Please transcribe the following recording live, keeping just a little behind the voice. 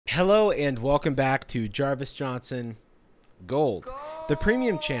Hello and welcome back to Jarvis Johnson Gold, the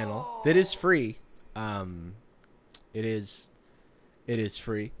premium channel that is free. It is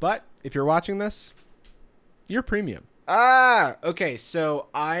free, but if you're watching this, you're premium. Okay, so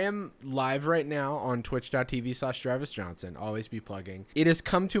I am live right now on twitch.tv/JarvisJohnson. Always be plugging. It has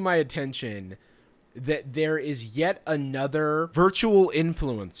come to my attention that there is yet another virtual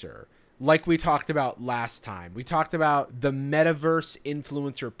influencer like we talked about last time. We talked about the metaverse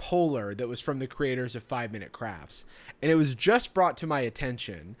influencer Polar that was from the creators of 5 Minute Crafts. And it was just brought to my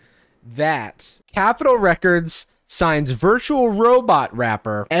attention that Capitol Records signs virtual robot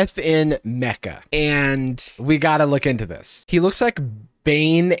rapper FN Meka. And we gotta look into this. He looks like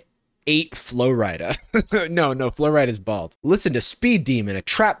Bane 8 Flowrider. No, Flowrider is bald. Listen to Speed Demon, a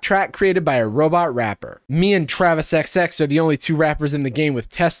trap track created by a robot rapper. Me and Travis XX are the only 2 rappers in the game with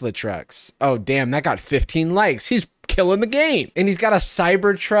Tesla trucks. Oh, damn, that got 15 likes. He's killing the game. And he's got a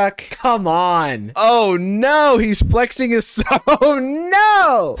Cybertruck. Come on. Oh, no, he's flexing his... Oh,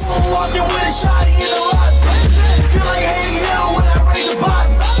 no.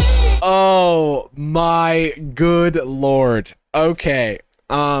 Oh, my good Lord. Okay.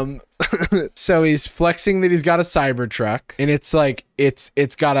 So he's flexing that he's got a Cybertruck, and it's like it's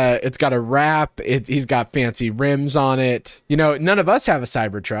got a wrap. He's got fancy rims on it. You know, none of us have a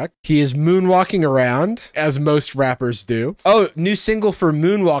Cybertruck. He is moonwalking around as most rappers do. Oh, new single for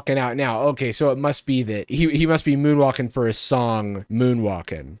Moonwalking out now. Okay, so it must be that he must be moonwalking for his song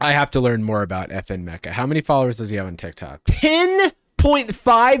Moonwalking. I have to learn more about FN Meka. How many followers does he have on TikTok?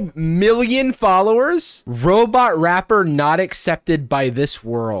 10.5 million followers. Robot rapper not accepted by this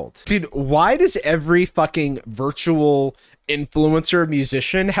world. Dude, why does every fucking virtual influencer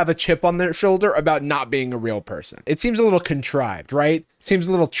musician have a chip on their shoulder about not being a real person? It seems a little contrived, right? Seems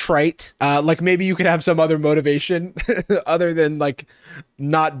a little trite. Like maybe you could have some other motivation other than like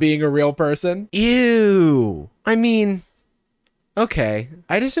not being a real person. Ew. I mean, okay,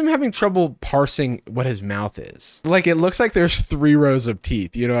 I just am having trouble parsing what his mouth is. Like, it looks like there's 3 rows of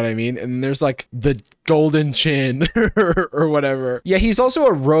teeth, you know what I mean? And there's like the golden chin or whatever. Yeah, he's also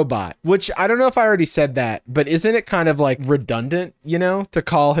a robot, which I don't know if I already said that, but isn't it kind of like redundant, you know, to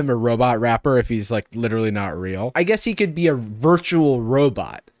call him a robot rapper if he's like literally not real? I guess he could be a virtual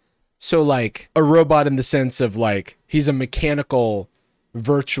robot. So like a robot in the sense of like he's a mechanical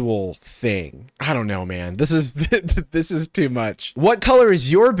virtual thing. I don't know, man. This is this is too much. What color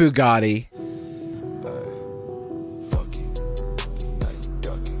is your Bugatti?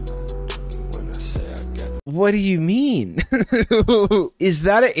 What do you mean? Is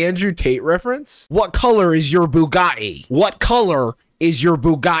that an Andrew Tate reference? What color is your Bugatti? What color is your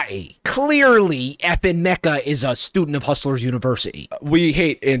Bugatti? Clearly, FN Meka is a student of Hustlers University. We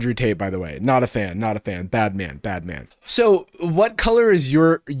hate Andrew Tate, by the way. Not a fan, not a fan. Bad man, bad man. So what color is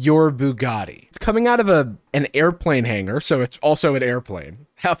your Bugatti? It's coming out of an airplane hangar, so it's also an airplane.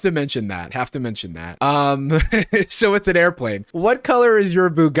 Have to mention that. So it's an airplane. What color is your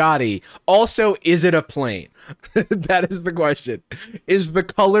Bugatti? Also, is it a plane? That is the question. Is the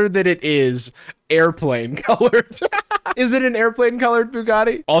color that it is airplane colored? Is it an airplane colored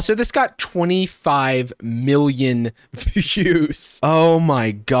Bugatti? Also, this got 25 million views. Oh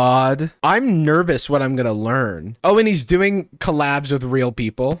my God. I'm nervous what I'm gonna learn. Oh, and he's doing collabs with real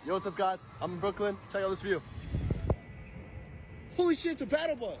people. Yo, what's up, guys? I'm in Brooklyn. Check out this view. Holy shit, it's a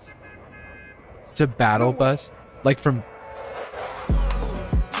battle bus. It's a battle bus? Like from...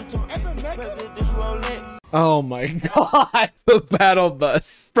 Oh my God, the battle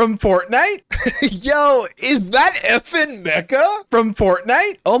bus from Fortnite? Yo, is that FN Meka from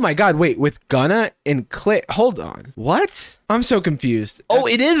Fortnite? Oh my God, wait, with Gunna and Click. Hold on. What? I'm so confused. Oh,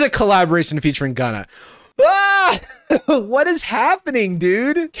 it is a collaboration featuring Gunna. Ah! What is happening,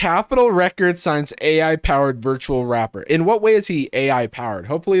 dude? Capitol Records signs AI-powered virtual rapper. In what way is he AI-powered?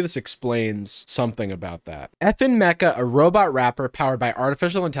 Hopefully this explains something about that. FN Meka, a robot rapper powered by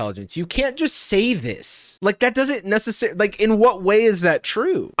artificial intelligence. You can't just say this. Like, that doesn't necessarily... Like, in what way is that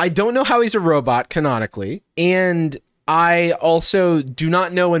true? I don't know how he's a robot, canonically, and I also do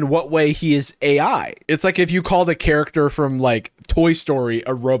not know in what way he is AI. It's like if you called a character from like Toy Story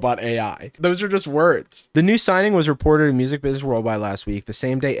a robot AI. Those are just words. The new signing was reported in Music Business Worldwide last week, the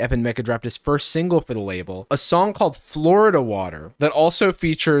same day FN Meka dropped his first single for the label, a song called Florida Water that also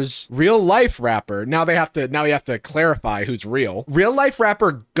features real life rapper. Now we have to clarify who's real. Real life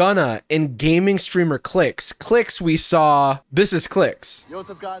rapper Gunna and gaming streamer Clicks. Clicks we saw. This is Clicks. Yo, what's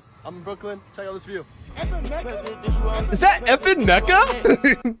up, guys? I'm in Brooklyn. Check out this view. Is that FN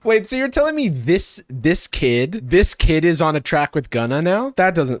Meka? Wait, so you're telling me this kid is on a track back with Gunna now?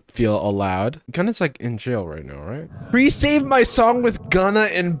 That doesn't feel allowed. Gunna's like in jail right now, right? Pre-save my song with Gunna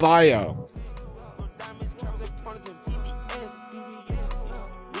in bio.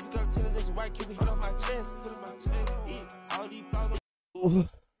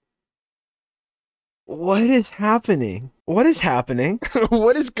 What is happening? What is happening?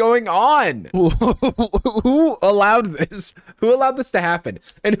 What is going on? Who allowed this? Who allowed this to happen?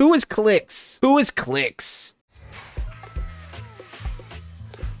 And who is Clicks? Who is Clicks?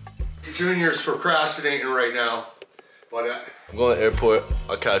 Junior's procrastinating right now, but I'm going to the airport.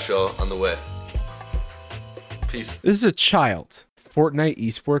 I'll catch y'all on the way. Peace. This is a child. Fortnite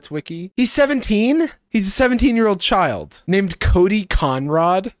esports wiki. He's 17? He's a 17-year-old child named Cody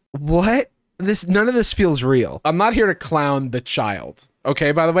Conrad. What? None of this feels real. I'm not here to clown the child.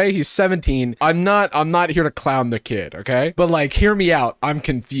 Okay, by the way, he's 17. I'm not here to clown the kid, okay? But like, hear me out. I'm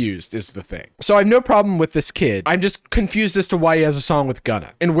confused is the thing. So I have no problem with this kid. I'm just confused as to why he has a song with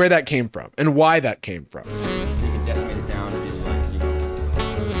Gunna and where that came from and why that came from.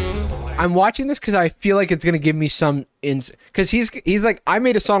 I'm watching this because I feel like it's gonna give me some because he's like, I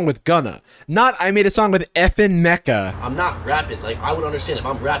made a song with Gunna, not I made a song with FN Meka. I'm not rapping. Like, I would understand if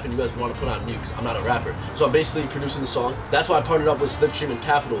I'm rapping, you guys would want to put on nukes. I'm not a rapper. So I'm basically producing the song. That's why I partnered up with Slipstream and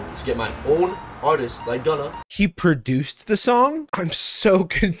Capital to get my own artist like Gunna. He produced the song? I'm so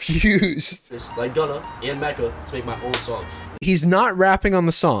confused. Like Gunna and Meka to make my own song. He's not rapping on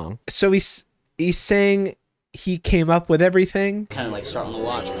the song. So he's saying he came up with everything. Kind of like start on the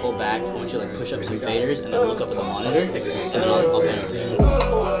watch, pull back. I want you to like push up some faders and then look up at the monitor, and then I'll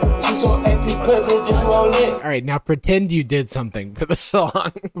All right, now pretend you did something for the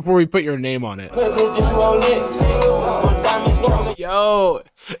song before we put your name on it. Yo,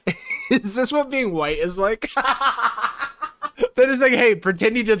 is this what being white is like? That is like, hey,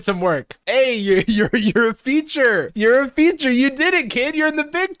 pretend you did some work. Hey, you're a feature. You're a feature. You did it, kid. You're in the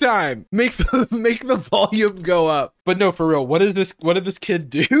big time. Make the volume go up. But no, for real, what did this kid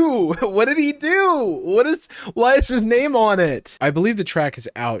do? What did he do? Why is his name on it? I believe the track is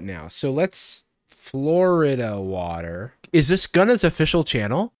out now. So let's Florida Water. Is this Gunna's official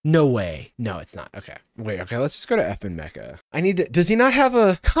channel? No way. No, it's not. Okay. Wait, okay, let's just go to FN Meka. I need to, does he not have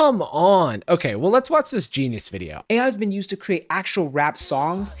a, come on. Okay, well, let's watch this genius video. AI has been used to create actual rap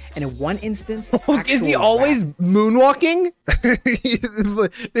songs, and in one instance, is he always moonwalking?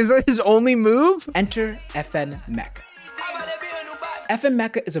 Is that his only move? Enter FN Meka. FN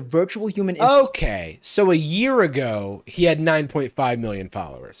Meka is a virtual human. Okay, so a year ago, he had 9.5 million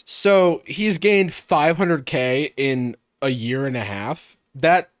followers. So he's gained 500K in a year and a half.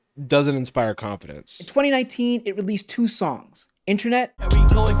 That doesn't inspire confidence. In 2019, it released 2 songs. Internet.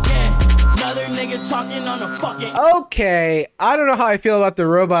 Okay, I don't know how I feel about the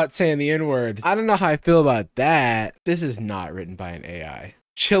robot saying the N-word. I don't know how I feel about that. This is not written by an AI.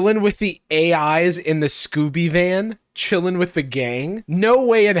 Chilling with the AIs in the Scooby van? Chilling with the gang? No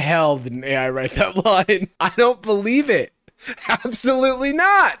way in hell did an AI write that line. I don't believe it. Absolutely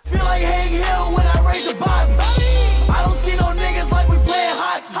not. Feel like Hank Hill when I raise the bottom. I don't see no niggas like we playing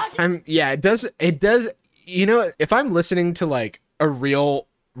hockey. Yeah, it does, you know, if I'm listening to like a real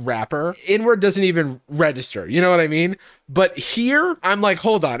rapper, N-word doesn't even register, you know what I mean? But here, I'm like,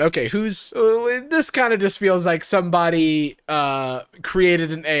 hold on, okay, this kind of just feels like somebody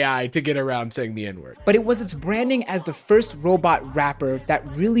created an AI to get around saying the N-word. But it was its branding as the first robot rapper that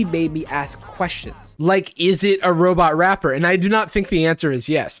really made me ask questions. Like, is it a robot rapper? And I do not think the answer is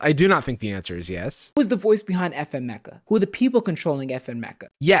yes. I do not think the answer is yes. Who is the voice behind FN Meka? Who are the people controlling FN Meka?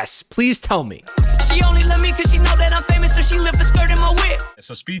 Yes, please tell me. She only love me cause she know that I'm famous, so she lift a skirt in my whip.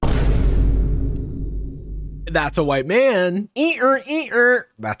 So speed. That's a white man. Eater.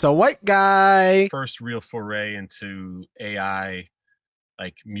 That's a white guy. First real foray into AI,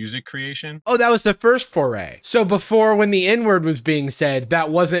 like music creation. Oh, that was the first foray. So before, when the N-word was being said, that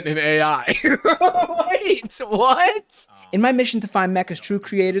wasn't an AI. Wait, what? In my mission to find Meka's true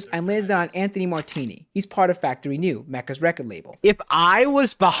creators, I landed on Anthony Martini. He's part of Factory New, Meka's record label. If I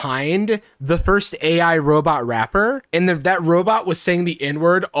was behind the first AI robot rapper, and that robot was saying the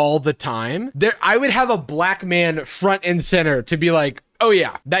N-word all the time, I would have a black man front and center to be like, oh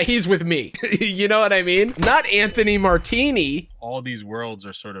yeah, that he's with me. You know what I mean? Not Anthony Martini. All these worlds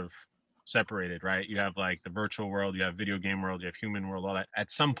are sort of separated, right? You have like the virtual world, you have video game world, you have human world, all that.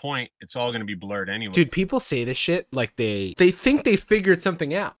 At some point, it's all going to be blurred anyway. Dude, people say this shit like they think they figured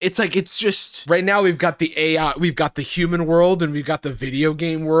something out. It's like, it's just, right now we've got the AI, we've got the human world, and we've got the video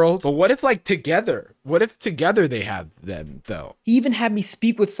game world. But what if like together What if together they have them, though? He even had me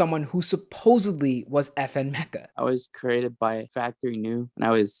speak with someone who supposedly was FN Meka. I was created by Factory New, and I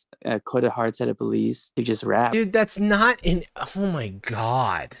was coded hard set of beliefs to just rap. Dude, that's not an... Oh my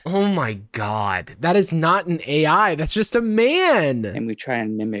god. Oh my god. That is not an AI. That's just a man. And we try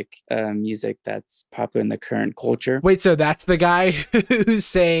and mimic music that's popular in the current culture. Wait, so that's the guy who's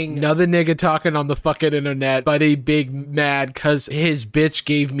saying, another nigga talking on the fucking internet, but a big mad cause his bitch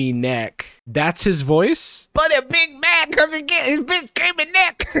gave me neck. That's his voice? But a big mad cause his bitch gave me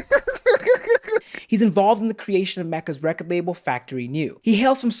neck. He's involved in the creation of Meka's record label Factory New. He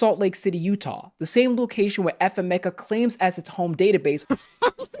hails from Salt Lake City, Utah, the same location where FN Meka claims as its home database.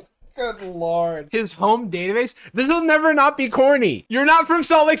 Good lord. His home database? This will never not be corny. You're not from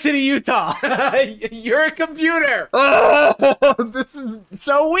Salt Lake City, Utah. You're a computer. This is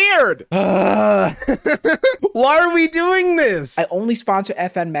so weird. Why are we doing this? I only sponsor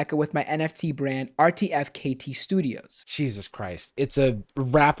FN Meka with my NFT brand, RTFKT Studios. Jesus Christ. It's a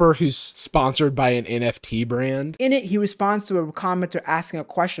rapper who's sponsored by an NFT brand. In it, he responds to a commenter asking a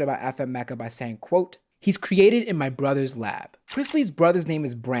question about FN Meka by saying, quote, "He's created in my brother's lab." Chris Lee's brother's name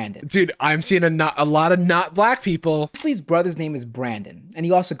is Brandon. Dude, I'm seeing a lot of not black people. Chris Lee's brother's name is Brandon, and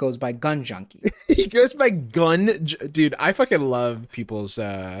he also goes by Gun Junkie. He goes by Dude, I fucking love people's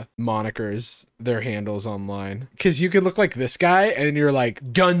monikers, their handles online. Because you could look like this guy, and you're like,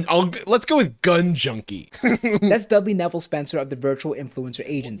 let's go with Gun Junkie. That's Dudley Neville Spencer of the Virtual Influencer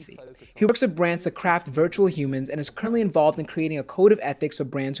Agency. He works with brands to craft virtual humans and is currently involved in creating a code of ethics for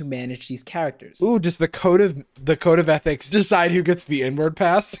brands who manage these characters. Ooh, does the code of ethics decide who gets the inward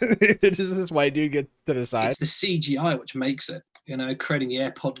pass? Does this white dude get to decide? It's the CGI which makes it. You know, creating the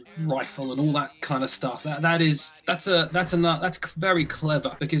AirPod rifle and all that kind of stuff. That's very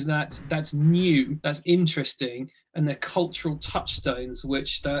clever, because that's new, that's interesting, and they're cultural touchstones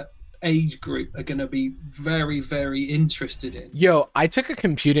which that age group are going to be very, very interested in. Yo, I took a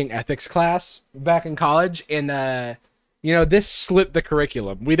computing ethics class back in college, and you know, this slipped the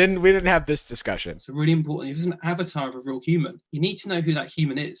curriculum. We didn't have this discussion. It's really important. If it's an avatar of a real human, you need to know who that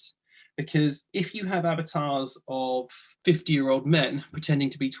human is. Because if you have avatars of 50-year-old men pretending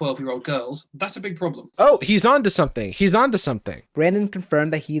to be 12-year-old girls, that's a big problem. Oh, he's onto something. He's onto something. Brandon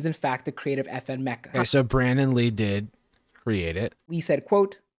confirmed that he is in fact the creator of FN Meka. Okay, so Brandon Lee did create it. Lee said,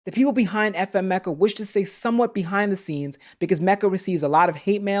 quote, "The people behind FN Meka wish to stay somewhat behind the scenes because Meka receives a lot of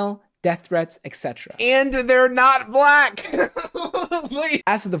hate mail, death threats, etc. And they're not black."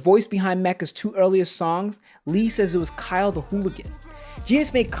 As for the voice behind Meka's two earliest songs, Lee says it was Kyle the Hooligan.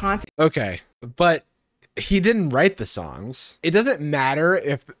 Genius made content. Okay, but he didn't write the songs. It doesn't matter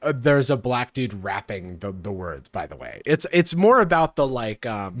if there's a black dude rapping the words, by the way. It's more about the like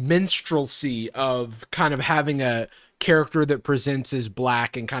minstrelsy of kind of having a character that presents as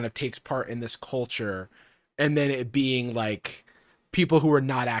black and kind of takes part in this culture, and then it being like people who are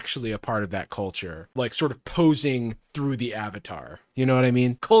not actually a part of that culture, like sort of posing through the avatar. You know what I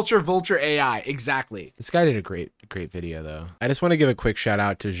mean? Culture vulture AI, exactly. This guy did a great video though. I just want to give a quick shout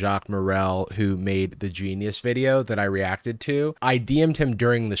out to Jacques Morel, who made the Genius video that I reacted to. I DM'd him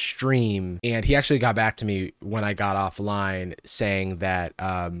during the stream, and he actually got back to me when I got offline saying that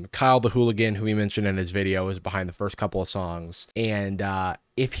Kyle the Hooligan, who he mentioned in his video, was behind the first couple of songs. And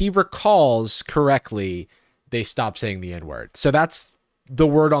if he recalls correctly, they stopped saying the N-word. So that's the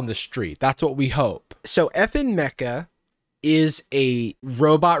word on the street. That's what we hope. So FN Meka is a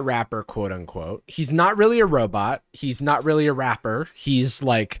robot rapper, quote unquote. He's not really a robot. He's not really a rapper. He's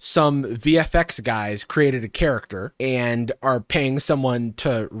like some VFX guys created a character and are paying someone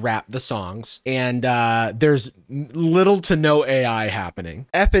to rap the songs. And there's little to no AI happening.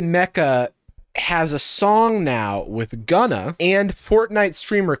 FN Meka has a song now with Gunna and Fortnite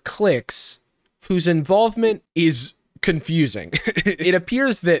streamer Clicks, whose involvement is confusing. It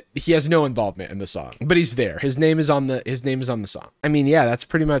appears that he has no involvement in the song, but he's there. His name is on the song. I mean, yeah, that's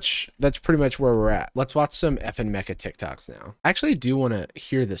pretty much where we're at. Let's watch some FN Meka TikToks now. I actually do want to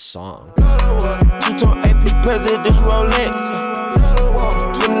hear this song. The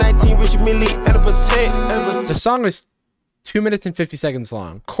song is 2 minutes and 50 seconds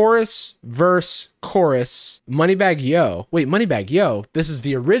long. Chorus, verse, chorus, Moneybag Yo. Wait, Moneybag Yo? This is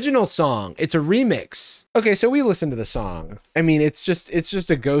the original song. It's a remix. Okay, so we listened to the song. I mean, it's just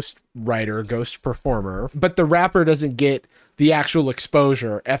a ghost writer, ghost performer, but the rapper doesn't get the actual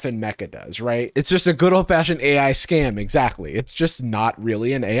exposure FN Meka does, right? It's just a good old-fashioned AI scam, exactly. It's just not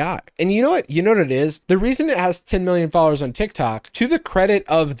really an AI. And you know what? You know what it is? The reason it has 10 million followers on TikTok, to the credit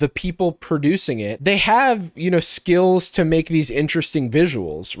of the people producing it, they have, you know, skills to make these interesting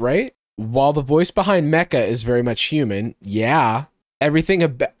visuals, right? While the voice behind Meka is very much human, yeah,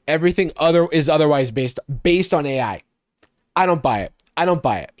 everything other is otherwise based on AI. I don't buy it. I don't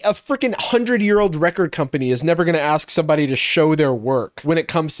buy it. A freaking 100-year-old record company is never going to ask somebody to show their work when it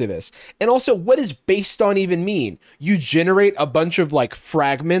comes to this. And also, what does based on even mean? You generate a bunch of like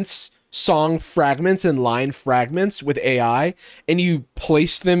fragments, song fragments and line fragments with AI, and you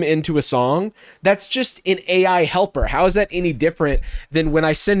place them into a song. That's just an AI helper. How is that any different than when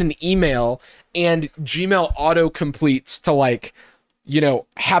I send an email and Gmail auto completes to like, you know,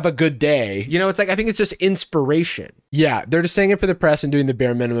 have a good day? You know, it's like, I think it's just inspiration. Yeah, they're just saying it for the press and doing the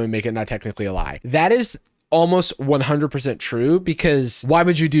bare minimum and make it not technically a lie. That is almost 100% true, because why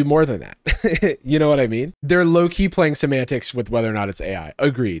would you do more than that? You know what I mean? They're low-key playing semantics with whether or not it's AI.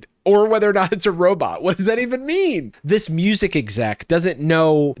 Agreed. Or whether or not it's a robot. What does that even mean? This music exec doesn't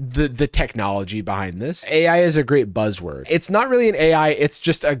know the technology behind this. AI is a great buzzword. It's not really an AI, it's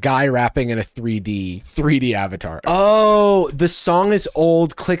just a guy rapping in a 3D avatar. Oh, the song is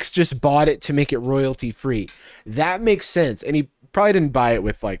old. Clicks just bought it to make it royalty free. That makes sense. And he probably didn't buy it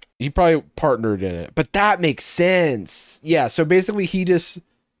with like, he probably partnered in it, but that makes sense. Yeah, so basically he just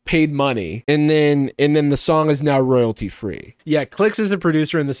paid money and then the song is now royalty free. Yeah, Clicks is a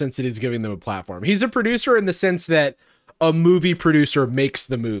producer in the sense that he's giving them a platform. He's a producer in the sense that a movie producer makes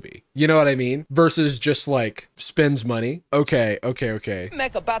the movie. You know what I mean? Versus just like spends money. Okay.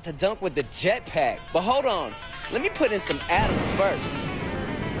 Meka about to dunk with the jetpack, but hold on. Let me put in some Adam first.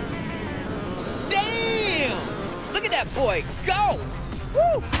 Damn! Look at that boy go!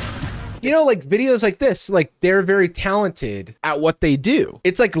 Woo! You know, like videos like this, like they're very talented at what they do.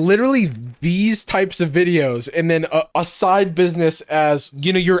 It's like literally these types of videos and then a side business as,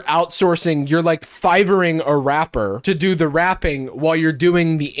 you know, you're outsourcing, you're like Fivering a rapper to do the rapping while you're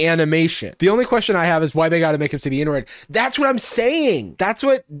doing the animation. The only question I have is why they got to make him say the N-word. That's what I'm saying. That's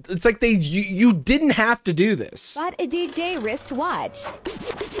what, it's like you didn't have to do this. Bought a DJ wristwatch.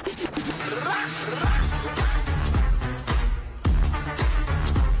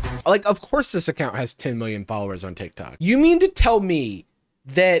 Like, of course this account has 10 million followers on TikTok. You mean to tell me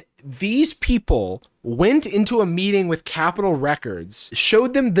that these people went into a meeting with Capitol Records,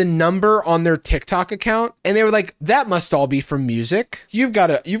 showed them the number on their TikTok account, and they were like, that must all be from music. You've got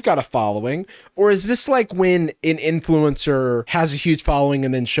a following. Or is this like when an influencer has a huge following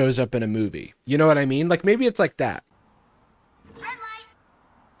and then shows up in a movie? You know what I mean? Like maybe it's like that.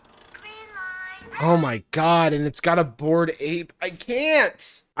 Oh my God, and it's got a bored ape. I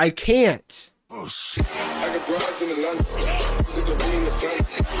can't. Oh shit. I got broads in the London.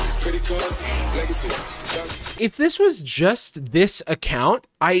 If this was just this account,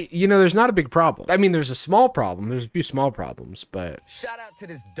 you know, there's not a big problem. I mean, there's a small problem. There's a few small problems, but. Shout out to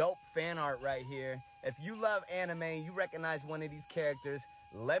this dope fan art right here. If you love anime and you recognize one of these characters,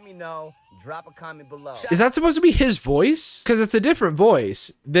 let me know. Drop a comment below. Is that supposed to be his voice? Because it's a different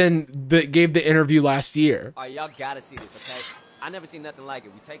voice than that gave the interview last year. All right, y'all gotta see this, okay? I never seen nothing like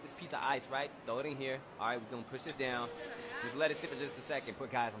it. We take this piece of ice, right? Throw it in here. All right, we're gonna push this down. Just let it sit for just a second.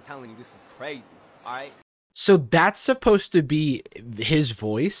 But guys, I'm telling you, this is crazy. All right? So that's supposed to be his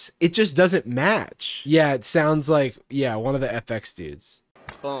voice? It just doesn't match. Yeah, it sounds like, yeah, one of the FX dudes.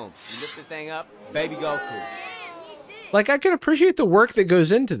 Boom. You lift this thing up, baby Goku. Like, I can appreciate the work that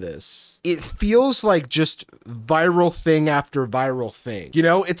goes into this. It feels like just viral thing after viral thing. You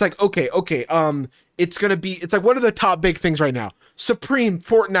know, it's like, okay, it's like, what are the top big things right now? Supreme,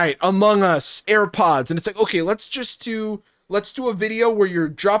 Fortnite, Among Us, AirPods. And it's like, okay, let's do a video where you're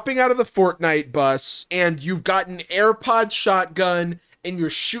dropping out of the Fortnite bus and you've got an AirPod shotgun and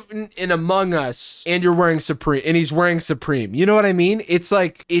you're shooting in Among Us and you're wearing Supreme and he's wearing Supreme. You know what I mean? It's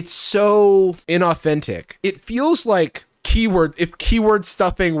like, it's so inauthentic. It feels like if keyword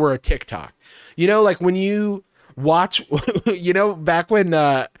stuffing were a TikTok. You know, like when you watch, you know, back when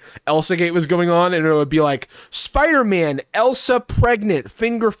Elsa Gate was going on and it would be like Spider-Man, Elsa pregnant,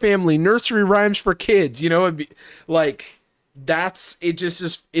 finger family, nursery rhymes for kids, you know, it'd be like,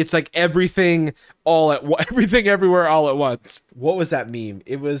 it's like everything everywhere all at once. What was that meme?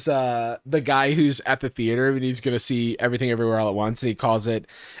 It was the guy who's at the theater and he's gonna see everything everywhere all at once and he calls it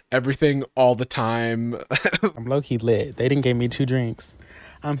everything all the time. I'm low-key lit. They didn't give me 2 drinks.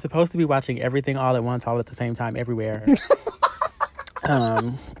 I'm supposed to be watching everything all at once, all at the same time, everywhere.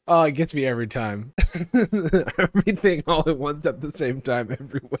 Oh, it gets me every time. Everything all at once at the same time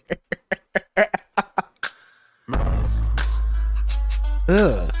everywhere.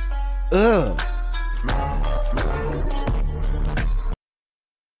 Ugh.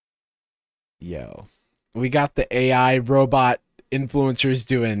 Yo, we got the AI robot influencers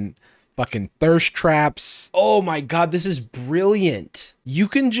doing fucking thirst traps. Oh my God, this is brilliant. You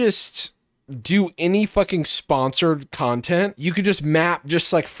can just do any fucking sponsored content. You could just map,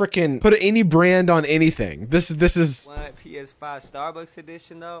 just like freaking put any brand on anything. This is What, PS5 Starbucks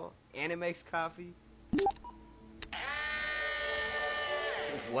edition though, and it makes coffee.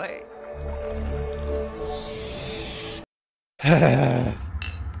 What?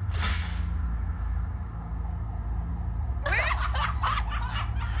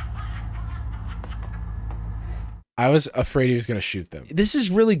 I was afraid he was going to shoot them. This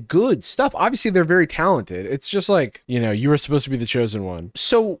is really good stuff. Obviously, they're very talented. It's just like, you know, you were supposed to be the chosen one.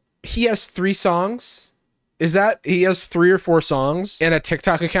 So he has 3 songs. Is that he has 3 or 4 songs and a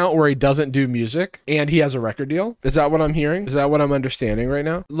TikTok account where he doesn't do music and he has a record deal? Is that what I'm hearing? Is that what I'm understanding right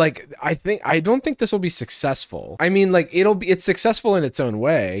now? Like, I don't think this will be successful. I mean, like, it's successful in its own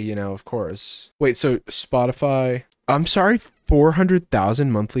way, you know, of course. Wait, so Spotify, I'm sorry,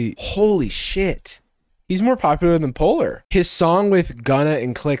 400,000 monthly. Holy shit. He's more popular than Polar. His song with Gunna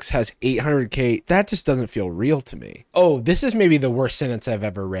and Clicks has 800K. That just doesn't feel real to me. Oh, this is maybe the worst sentence I've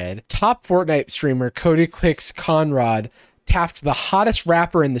ever read. Top Fortnite streamer Cody Clicks Conrad tapped the hottest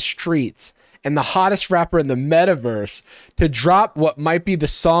rapper in the streets and the hottest rapper in the metaverse to drop what might be the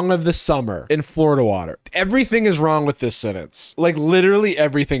song of the summer in Florida water. Everything is wrong with this sentence. Like, literally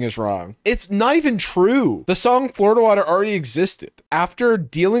everything is wrong. It's not even true. The song Florida Water already existed. After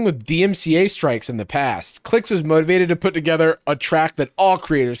dealing with DMCA strikes in the past, Clicks was motivated to put together a track that all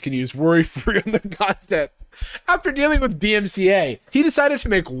creators can use worry-free on their content. After dealing with DMCA, he decided to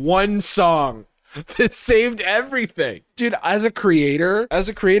make one song that saved everything. Dude, as a creator,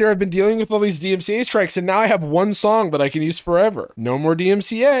 I've been dealing with all these DMCA strikes, and now I have one song that I can use forever. No more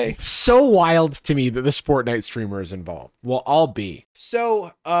DMCA. So wild to me that this Fortnite streamer is involved. Well, I'll be.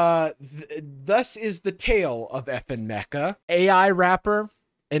 So, thus is the tale of FN Meka. AI rapper,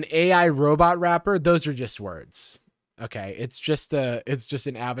 an AI robot rapper, those are just words. Okay, it's just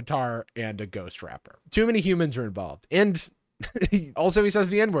an avatar and a ghost rapper. Too many humans are involved. And also, he says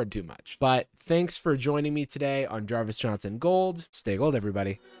the N-word too much. But thanks for joining me today on Jarvis Johnson Gold. Stay gold,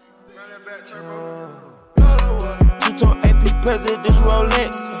 everybody. Two-tone AP presidential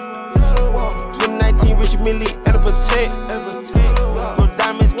Rolex. 2019 Rich Millie at a Patek. No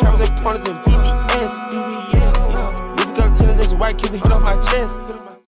diamonds, cameras, and pointers, and VVS. If you got a tennis, that's white, keep it hit on my chest.